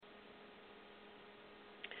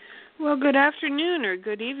Well, good afternoon or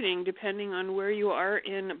good evening, depending on where you are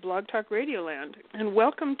in Blog Talk Radio land. And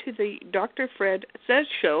welcome to the Dr. Fred Says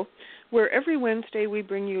Show, where every Wednesday we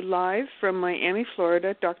bring you live from Miami,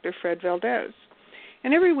 Florida, Dr. Fred Valdes.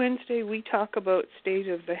 And every Wednesday we talk about state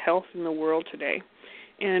of the health in the world today.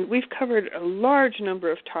 And we've covered a large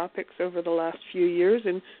number of topics over the last few years,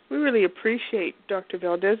 and we really appreciate Dr.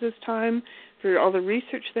 Valdez's time for all the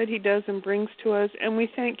research that he does and brings to us, and we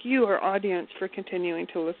thank you, our audience, for continuing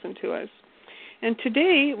to listen to us. And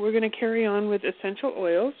today we're going to carry on with essential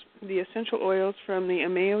oils, the essential oils from the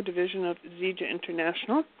AMEO division of Zija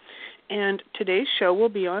International, and today's show will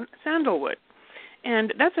be on sandalwood.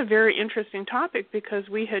 And that's a very interesting topic because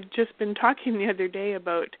we had just been talking the other day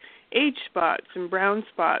about age spots and brown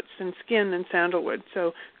spots and skin and sandalwood.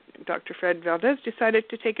 So Dr. Fred Valdes decided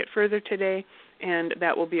to take it further today, and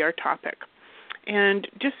that will be our topic. And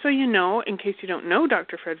just so you know, in case you don't know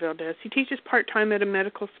Dr. Fred Valdes, he teaches part-time at a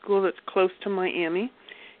medical school that's close to Miami.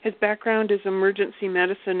 His background is emergency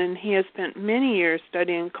medicine, and he has spent many years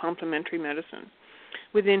studying complementary medicine.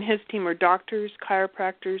 Within his team are doctors,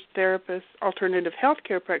 chiropractors, therapists, alternative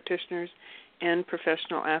healthcare practitioners, and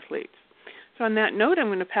professional athletes. So on that note, I'm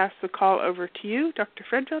going to pass the call over to you, Dr.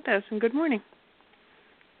 Fred Valdes, and good morning.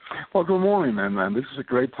 Well, good morning, and this is a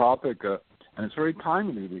great topic. And it's very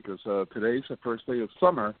timely because today's the first day of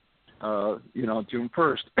summer, June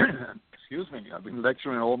 1st. Excuse me, I've been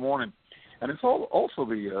lecturing all morning. And it's also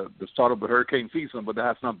the start of the hurricane season, but that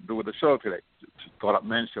has nothing to do with the show today. Just thought I'd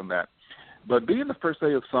mention that. But being the first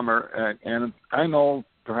day of summer, and I know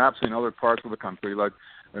perhaps in other parts of the country, like,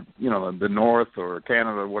 the north or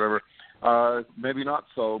Canada or whatever, maybe not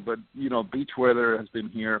so, but, beach weather has been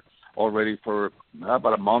here already for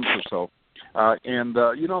about a month or so.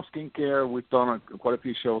 Skincare, we've done quite a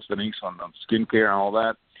few shows, Denise, on skincare and all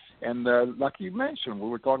that. And like you mentioned, we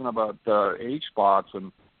were talking about age spots.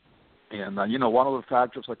 And one of the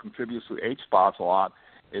factors that contributes to age spots a lot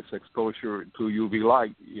is exposure to UV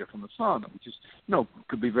light from the sun, which is,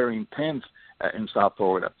 could be very intense in South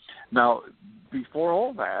Florida. Now, before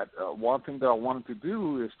all that, one thing that I wanted to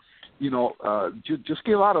do is, just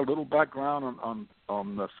give out a little background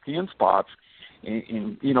on the skin spots.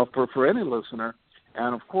 For any listener,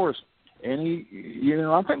 and of course, I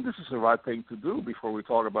think this is the right thing to do before we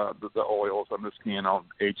talk about the oils on the skin, on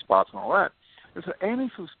age spots and all that. Is there any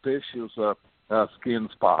suspicious skin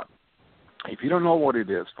spot? If you don't know what it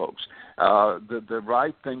is, folks, the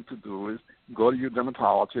right thing to do is go to your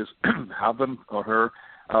dermatologist, have them or her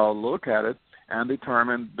look at it, and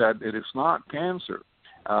determine that it is not cancer.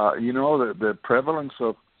 The prevalence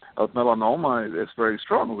of melanoma is very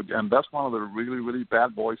strong, and that's one of the really, really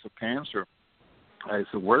bad boys of cancer.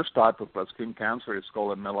 It's the worst type of skin cancer. It's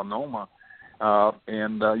called a melanoma.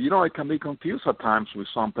 It can be confused at times with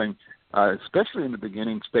something, especially in the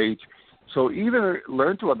beginning stage. So either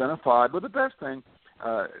learn to identify, but the best thing,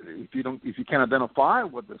 if you can identify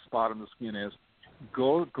what the spot on the skin is,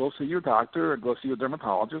 go see your doctor or go see your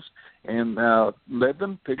dermatologist and let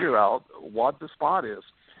them figure out what the spot is.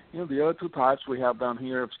 The other two types we have down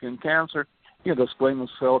here of skin cancer, the squamous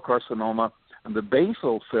cell carcinoma and the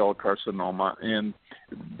basal cell carcinoma. And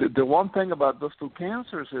the one thing about those two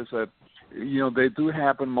cancers is that, they do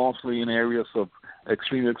happen mostly in areas of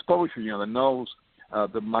extreme exposure, the nose,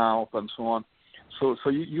 the mouth, and so on. So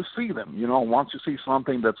you see them. Once you see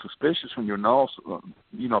something that's suspicious from your nose,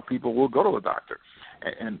 people will go to the doctor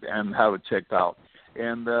and have it checked out.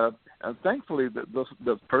 And thankfully,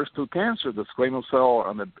 the first two cancers, the squamous cell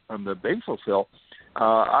and the basal cell,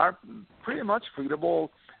 are pretty much treatable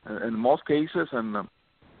in most cases.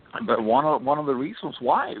 But one of the reasons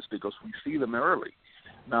why is because we see them early.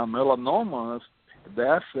 Now, melanomas,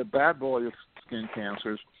 that's a bad boy of skin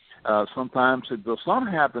cancers. Sometimes it does not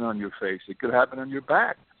happen on your face. It could happen on your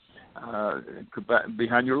back. It could be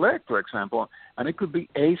behind your leg, for example, and it could be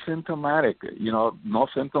asymptomatic, no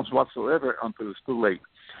symptoms whatsoever until it's too late.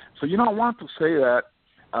 So, I want to say that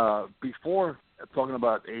before talking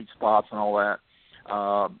about age spots and all that,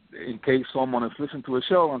 in case someone is listening to a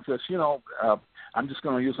show and says, I'm just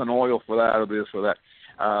going to use an oil for that or this or that.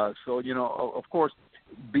 So, of course,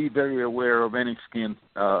 be very aware of any skin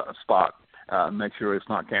spot. Make sure it's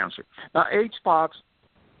not cancer. Now, age spots,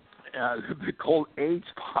 they're called age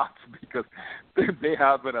spots because they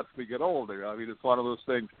happen as we get older. I mean, it's one of those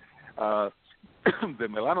things. The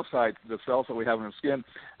melanocytes, the cells that we have in the skin,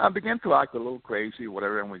 begin to act a little crazy,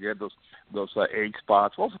 whatever, and we get those age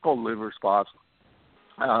spots, also called liver spots.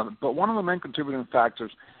 But one of the main contributing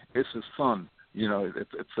factors is the sun.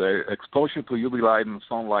 It's exposure to UV light and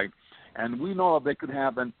sunlight, and we know that they could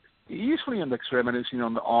happen usually in the extremities, in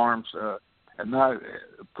the arms, And now it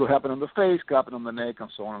could happen on the face, could happen on the neck, and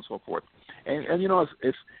so on and so forth. And you know,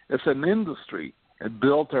 it's an industry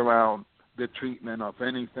built around the treatment of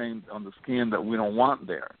anything on the skin that we don't want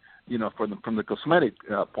there. You know, from the cosmetic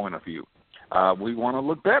point of view, we want to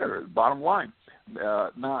look better. Bottom line.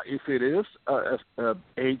 Now, if it is a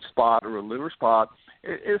age spot or a liver spot,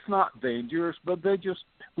 it's not dangerous, but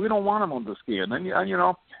we don't want them on the skin. And you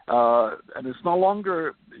know, and it's no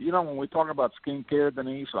longer, you know, when we talk about skincare,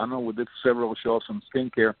 Denise, I know we did several shows on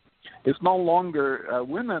skincare. It's no longer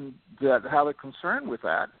women that have a concern with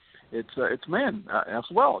that. It's men as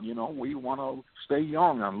well. You know, we want to stay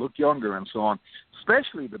young and look younger and so on,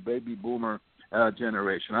 especially the baby boomer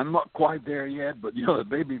generation. I'm not quite there yet, but, you know, the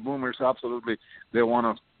baby boomers, absolutely, they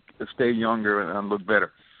want to stay younger and look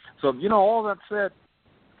better. So, you know, all that said,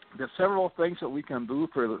 there's several things that we can do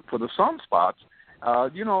for the sunspots.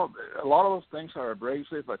 You know, a lot of those things are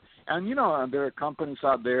abrasive, and there are companies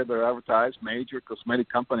out there that advertise, major cosmetic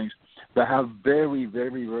companies, that have very,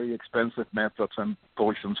 very, very expensive methods and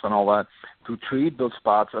potions and all that to treat those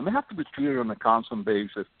spots, and they have to be treated on a constant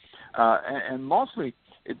basis. And mostly,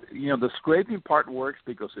 the scraping part works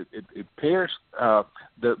because it pairs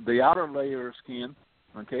the outer layer of skin,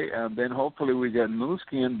 okay, and then hopefully we get new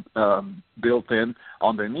skin built in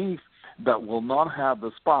underneath that will not have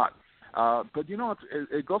the spot. But, you know,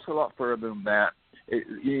 it goes a lot further than that.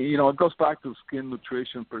 It goes back to skin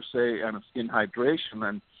nutrition per se and skin hydration.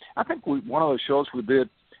 And I think one of the shows we did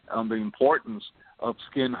on the importance of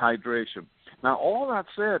skin hydration. Now, all that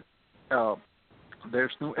said,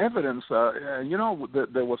 there's new evidence.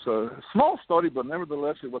 There was a small study, but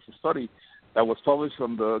nevertheless it was a study that was published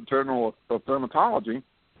on the Journal of Dermatology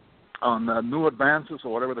on new advances,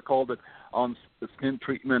 or whatever they called it, on skin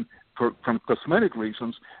treatment from cosmetic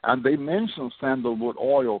reasons, and they mentioned sandalwood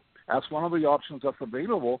oil as one of the options that's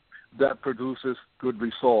available that produces good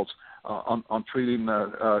results on treating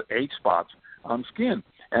age spots on skin.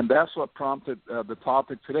 And that's what prompted the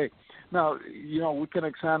topic today. Now, you know, we can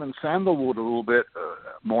examine sandalwood a little bit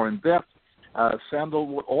more in depth.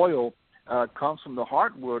 Sandalwood oil comes from the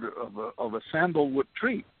hardwood of a sandalwood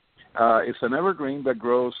tree. It's an evergreen that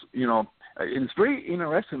grows, you know, and it's very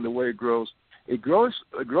interesting the way it grows. It grows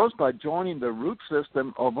by joining the root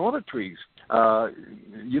system of other trees.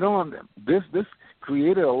 This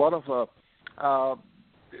created a lot of, a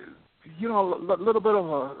little bit of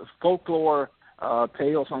a folklore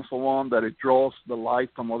tales and so on, that it draws the light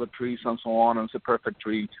from other trees and so on, and it's a perfect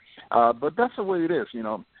tree. But that's the way it is, you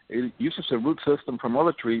know. It uses a root system from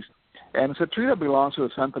other trees, and it's a tree that belongs to the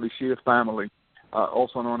Sandalwood family,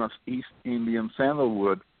 also known as East Indian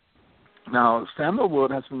sandalwood. Now,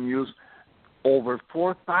 sandalwood has been used over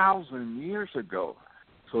 4,000 years ago,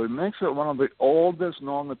 so it makes it one of the oldest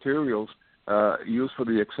known materials used for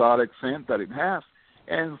the exotic scent that it has.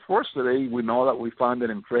 And of course, today we know that we find it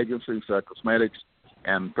in fragrances, cosmetics,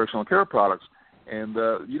 and personal care products. And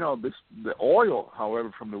the oil,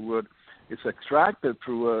 however, from the wood is extracted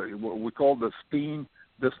through what we call the steam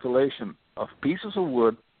distillation of pieces of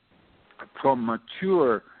wood from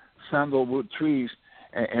mature sandalwood trees.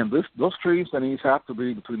 And those trees, Denise, have to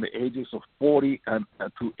be between the ages of 40 and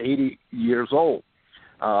to 80 years old.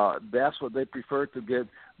 That's what they prefer to get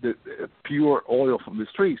the pure oil from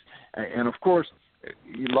these trees. And of course,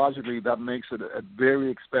 logically, that makes it a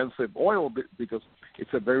very expensive oil because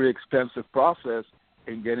it's a very expensive process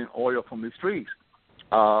in getting oil from these trees.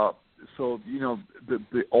 So, you know,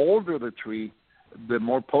 the older the tree, the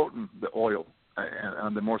more potent the oil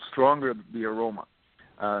and the more stronger the aroma.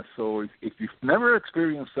 So if you've never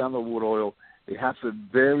experienced sandalwood oil, it has a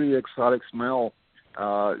very exotic smell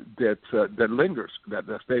that lingers, that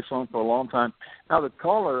stays on for a long time. Now, the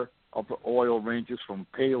color of the oil ranges from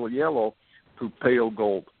pale yellow to pale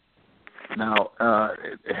gold. Now,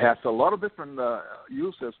 it has a lot of different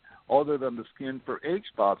uses other than the skin for age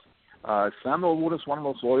spots. Sandalwood is one of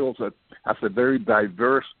those oils that has a very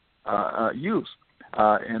diverse use.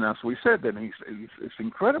 And as we said, Denise, it's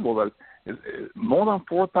incredible that more than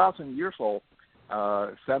 4,000 years old,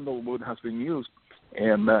 sandalwood has been used.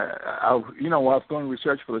 And, while I was doing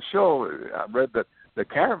research for the show, I read that the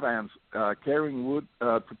caravans carrying wood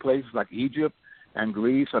to places like Egypt and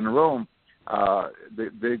Greece and Rome,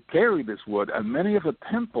 they carry this wood, and many of the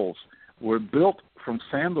temples were built from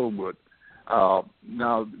sandalwood.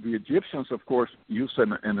 Now, the Egyptians, of course, used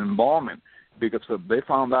an embalming because they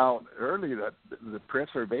found out early that the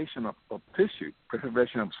preservation of tissue,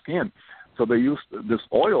 preservation of skin, so they used this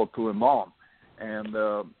oil to embalm. And,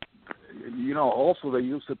 also they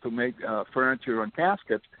used it to make furniture and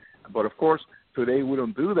caskets. But, of course, today we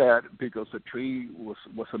don't do that because the tree was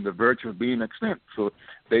on the verge of being extinct. So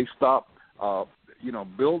they stopped,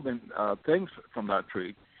 building things from that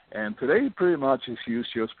tree. And today, pretty much, it's used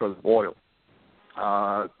just for the oil.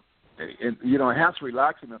 It has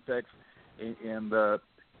relaxing effects, and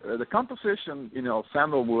the composition,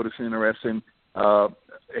 sandalwood is interesting.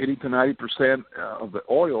 80 to 90% of the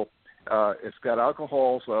oil, it's got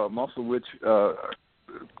alcohols, most of which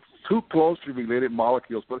two closely related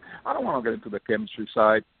molecules. But I don't want to get into the chemistry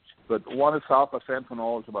side. But one is alpha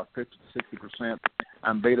fentanyl, it's about 50 to 60%,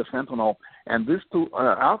 and beta fentanyl. And these two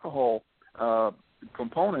alcohol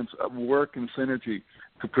components work in synergy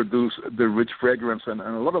to produce the rich fragrance and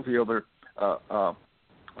a lot of the other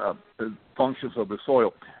functions of the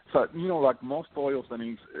soil. So, like most oils,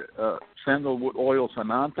 sandalwood oil is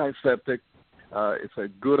an antiseptic. It's a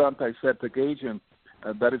good antiseptic agent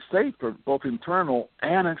that is safe for both internal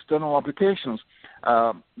and external applications.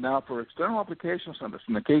 Now, for external applications, and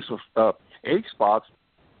in the case of age spots,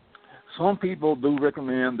 some people do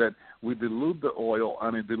recommend that we dilute the oil,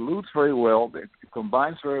 and it dilutes very well. It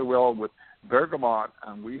combines very well with bergamot,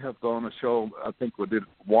 and we have done a show. I think we did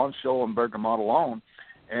one show on bergamot alone.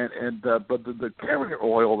 But the carrier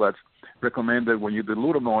oil that's recommended when you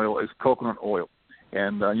dilute an oil is coconut oil.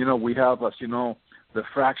 And, we have, as you know, the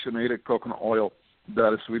fractionated coconut oil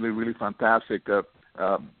that is really, really fantastic to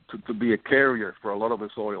be a carrier for a lot of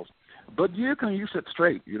these oils. But you can use it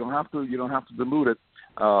straight. You don't have to dilute it.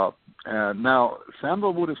 Now,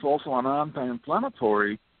 sandalwood is also an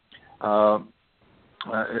anti-inflammatory. It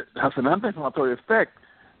has an anti-inflammatory effect.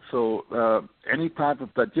 So any type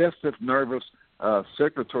of digestive, nervous,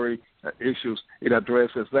 circulatory issues, it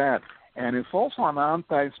addresses that. And it's also an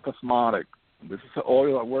anti-spasmodic. This is an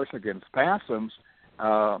oil that works against spasms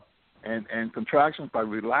and contractions by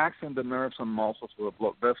relaxing the nerves and muscles of the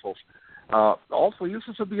blood vessels. Also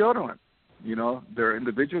uses a deodorant. There are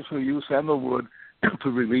individuals who use sandalwood to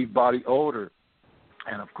relieve body odor.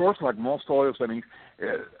 And, of course, like most oils,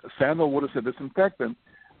 sandalwood is a disinfectant.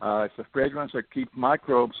 It's a fragrance that keeps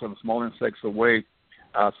microbes and small insects away.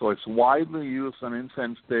 So it's widely used on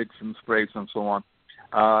incense sticks and sprays and so on.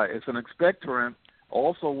 It's an expectorant,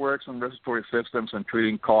 also works on respiratory systems and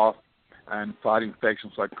treating cough and fighting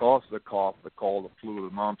infections like cause the cough, the cold, the flu,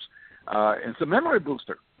 the mumps. It's a memory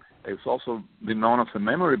booster. It's also been known as a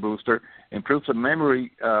memory booster, improves the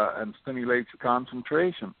memory and stimulates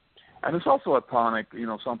concentration. And it's also a tonic,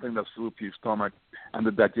 something that soothes your stomach and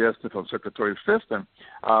the digestive and circulatory system.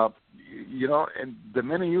 And the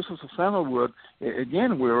many uses of sandalwood,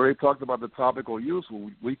 again, we already talked about the topical use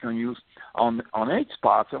we can use on age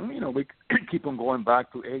spots. And, we keep on going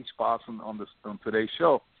back to age spots on today's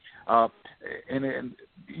show. And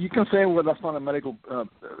you can say, well, that's not a medical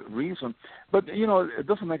reason, but, it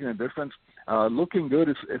doesn't make any difference. Looking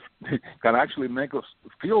good can actually make us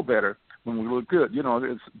feel better when we look good.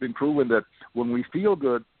 It's been proven that when we feel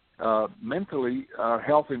good mentally, our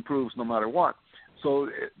health improves no matter what. So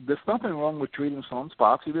there's nothing wrong with treating some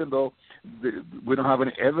spots, even though we don't have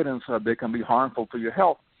any evidence that they can be harmful to your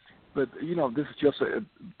health. But, this is just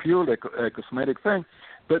purely a cosmetic thing.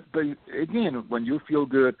 But again, when you feel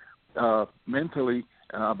good mentally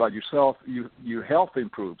about yourself, your health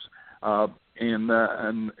improves. And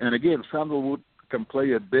again, sandalwood can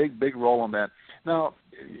play a big role on that. Now,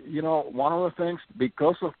 one of the things,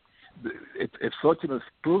 because of it's such an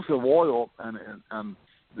exclusive oil, and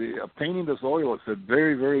the obtaining this oil is a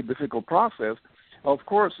very, very difficult process. Of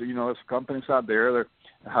course, there's companies out there that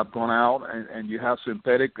have gone out and you have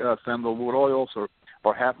synthetic sandalwood oils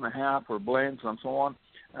or half and half or blends and so on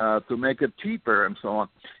to make it cheaper and so on.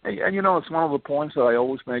 And it's one of the points that I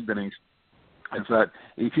always make, Denise, is that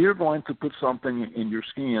if you're going to put something in your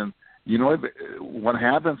skin, what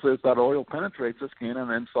happens is that oil penetrates the skin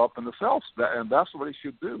and ends up in the cells, and that's what it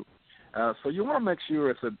should do. So you want to make sure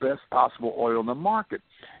it's the best possible oil in the market.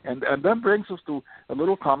 And that brings us to a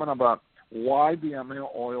little comment about why the amino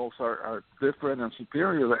oils are different and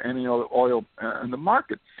superior to any other oil in the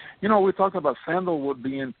market. We talked about sandalwood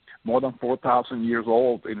being more than 4,000 years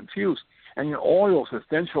old in its use. And oils,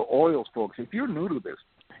 essential oils, folks, if you're new to this,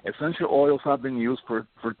 essential oils have been used for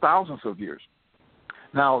thousands of years.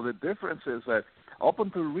 Now, the difference is that up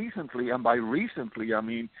until recently, and by recently I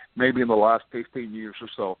mean maybe in the last 15 years or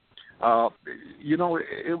so, they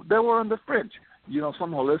were on the fringe.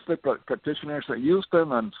 Some holistic practitioners that used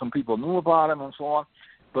them, and some people knew about them and so on.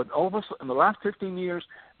 But in the last 15 years,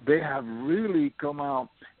 they have really come out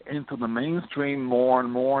into the mainstream more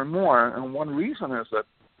and more and more. And one reason is that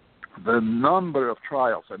the number of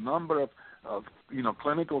trials, a number of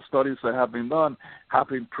clinical studies that have been done have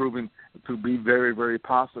been proven to be very, very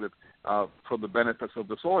positive for the benefits of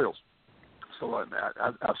the soils. So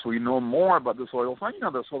as we know more about the soils,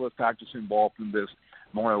 there's other factors involved in this,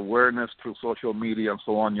 more awareness through social media and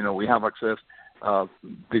so on. You know, we have access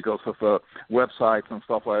because of websites and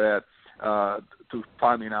stuff like that to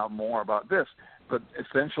finding out more about this. But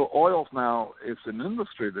essential oils now is an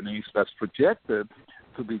industry, Denise, that's projected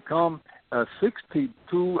to become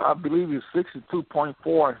 62, I believe it's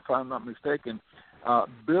 62.4, if I'm not mistaken,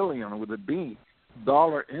 billion with a B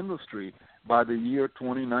dollar industry by the year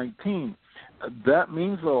 2019. That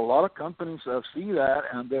means that a lot of companies see that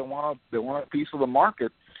and they want a piece of the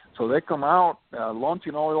market, so they come out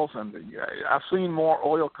launching oils. And I've seen more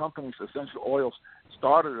oil companies, essential oils,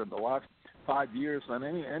 started in the last 5 years than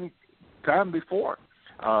any time before.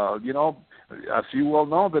 You know, as you well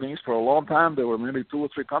know, Denise, for a long time there were maybe 2 or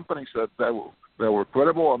 3 companies that were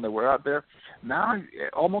credible and they were out there. Now,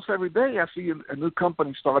 almost every day I see a new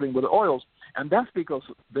company starting with oils, and that's because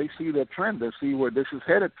they see the trend. They see where this is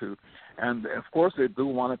headed to, and, of course, they do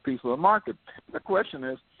want a piece of the market. The question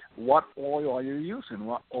is, what oil are you using?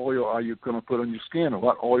 What oil are you going to put on your skin?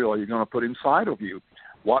 What oil are you going to put inside of you?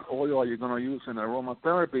 What oil are you going to use in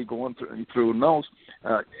aromatherapy going through nose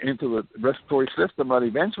into the respiratory system and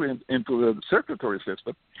eventually into the circulatory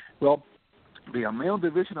system? Well, the Ameo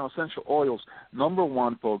division of essential oils, number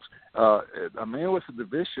one, folks, Ameo is a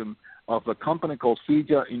division of a company called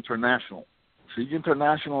CJ International. CJ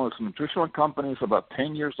International is a nutritional company. It's about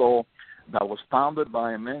 10 years old, that was founded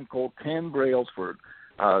by a man called Ken Brailsford.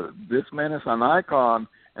 This man is an icon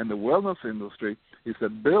in the wellness industry. He's a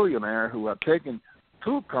billionaire who had taken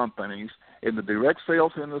 2 companies in the direct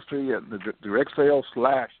sales industry and the direct sales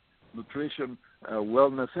 / nutrition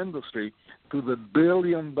wellness industry to the $1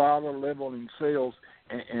 billion level in sales.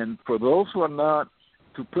 And for those who are not,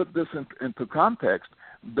 to put this into context,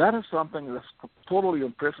 that is something that's totally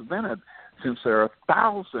unprecedented, since there are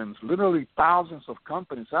thousands, literally thousands of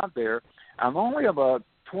companies out there, and only about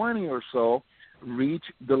 20 or so reach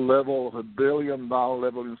the level of $1 billion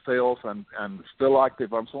level in sales and still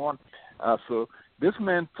active and so on. So this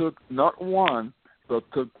man took not one, but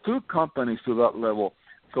took 2 companies to that level.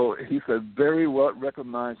 So he's a very well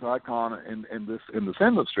recognized icon in this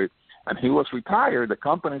industry. And he was retired. The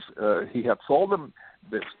companies he had sold them,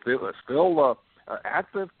 they're still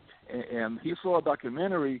active. And he saw a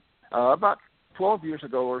documentary about 12 years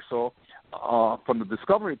ago or so from the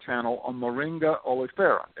Discovery Channel on Moringa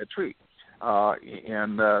oleifera, a tree.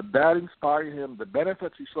 And that inspired him. The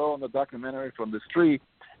benefits he saw in the documentary from this tree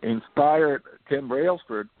inspired Ken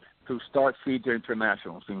Brailsford to start CJ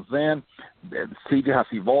International. Since then, CJ has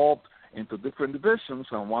evolved into different divisions,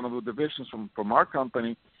 and one of the divisions from our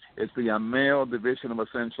company is the Ameo division of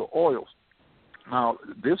essential oils. Now,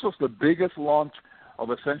 this was the biggest launch of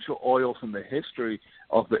essential oils in the history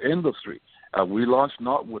of the industry. We launched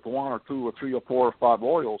not with 1 or 2 or 3 or 4 or 5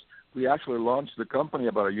 oils. We actually launched the company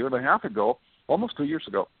about a year and a half ago, almost 2 years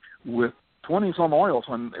ago, with 20-some oils,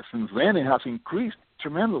 and since then it has increased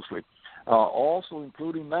tremendously. Also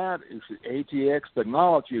including that is the ATX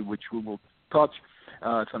technology, which we will touch.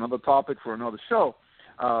 It's another topic for another show.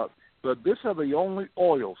 But these are the only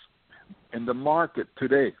oils in the market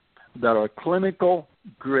today that are clinical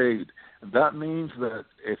grade. That means that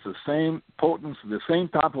it's the same potency, the same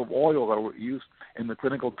type of oil that were used in the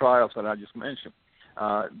clinical trials that I just mentioned.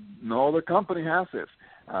 No other company has this.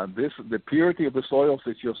 The purity of the oils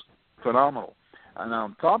is just phenomenal. And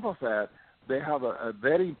on top of that, they have a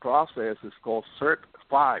vetting process. It's called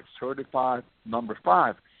Certified number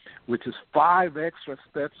 5, which is 5 extra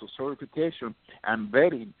steps of certification and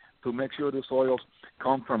vetting to make sure these oils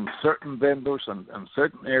come from certain vendors and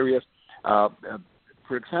certain areas.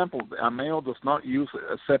 For example, Ameo does not use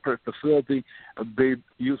a separate facility. They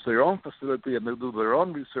use their own facility and they do their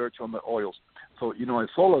own research on the oils. So,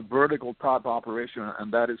 it's all a vertical type operation,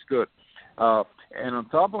 and that is good. And on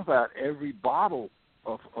top of that, every bottle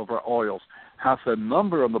of our oils has a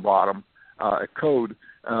number on the bottom, a code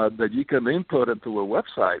that you can input into a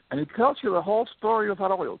website, and it tells you the whole story of that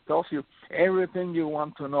oil. It tells you everything you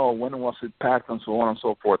want to know, when was it packed, and so on and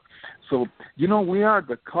so forth. So, we are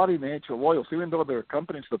the cutting edge of oils, even though there are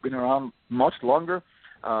companies that have been around much longer.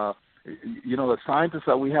 The scientists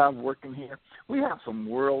that we have working here, we have some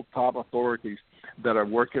world top authorities that are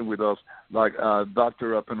working with us, like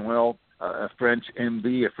Dr. Penuel, a French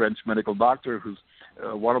MD, a French medical doctor who's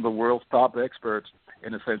one of the world's top experts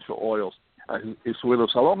in essential oils. Is with us,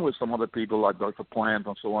 along with some other people like Dr. Plant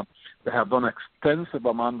and so on, that have done extensive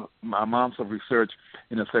amounts of research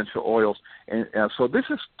in essential oils. And so this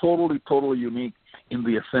is totally unique in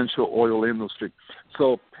the essential oil industry.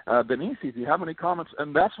 So, Denise, if you have any comments,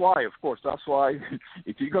 and that's why,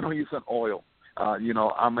 if you're going to use an oil,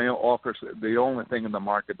 Ameo offers the only thing in the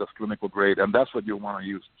market that's clinical grade, and that's what you want to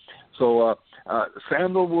use. So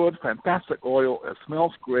sandalwood, fantastic oil. It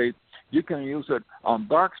smells great. You can use it on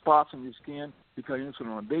dark spots on your skin. You can use it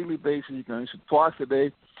on a daily basis. You can use it twice a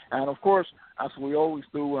day. And, of course, as we always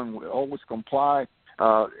do and we always comply,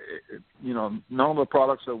 none of the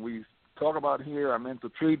products that we talk about here are meant to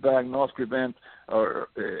treat, diagnose, prevent, or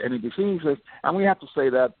any diseases. And we have to say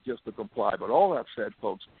that just to comply. But all that said,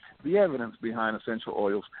 folks, the evidence behind essential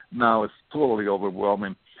oils now is totally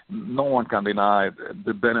overwhelming. No one can deny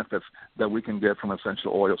the benefits that we can get from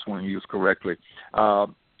essential oils when used correctly.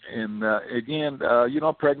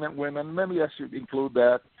 Pregnant women, maybe I should include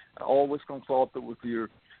that. Always consult with your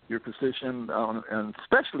physician, and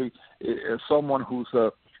especially someone who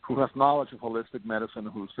has knowledge of holistic medicine,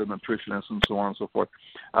 who's a nutritionist and so on and so forth,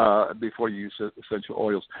 before you use essential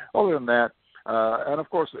oils. Other than that, and of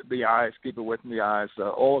course, the eyes, keep away from the eyes.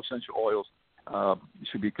 All essential oils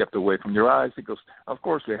should be kept away from your eyes because, of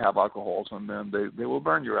course, they have alcohols, and then they will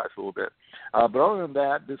burn your eyes a little bit. But other than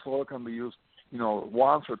that, this oil can be used,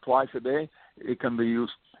 once or twice a day. It can be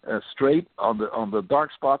used straight on the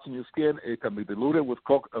dark spots in your skin. It can be diluted with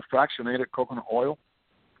fractionated coconut oil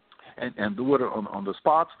and do it on the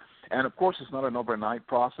spots. And, of course, it's not an overnight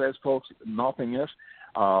process, folks. Nothing is.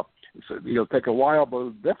 So it'll take a while, but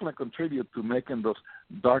it'll definitely contribute to making those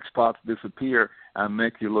dark spots disappear and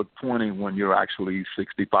make you look 20 when you're actually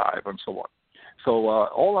 65 and so on. So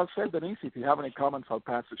all I've said, Denise, if you have any comments, I'll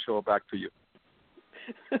pass the show back to you.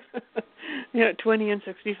 Yeah, 20 and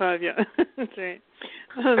 65, yeah. That's right.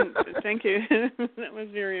 Thank you. That was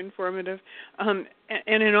very informative. And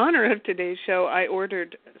in honor of today's show, I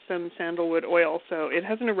ordered some sandalwood oil, so it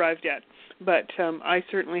hasn't arrived yet. But I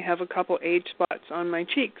certainly have a couple age spots on my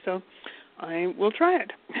cheek, so I will try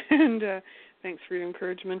it. And thanks for your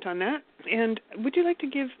encouragement on that. And would you like to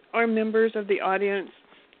give our members of the audience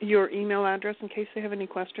your email address in case they have any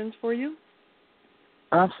questions for you?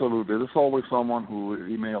 Absolutely. There's always someone who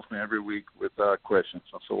emails me every week with questions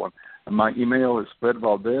and so on. And my email is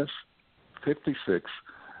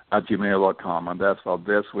fredvaldes56@gmail.com, and that's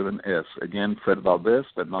Valdes with an S. Again, Fred Valdes,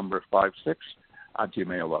 the number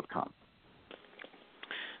 56@gmail.com.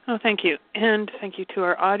 Oh, thank you. And thank you to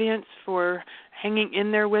our audience for hanging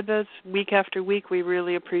in there with us week after week. We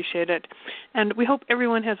really appreciate it. And we hope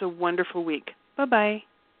everyone has a wonderful week. Bye-bye.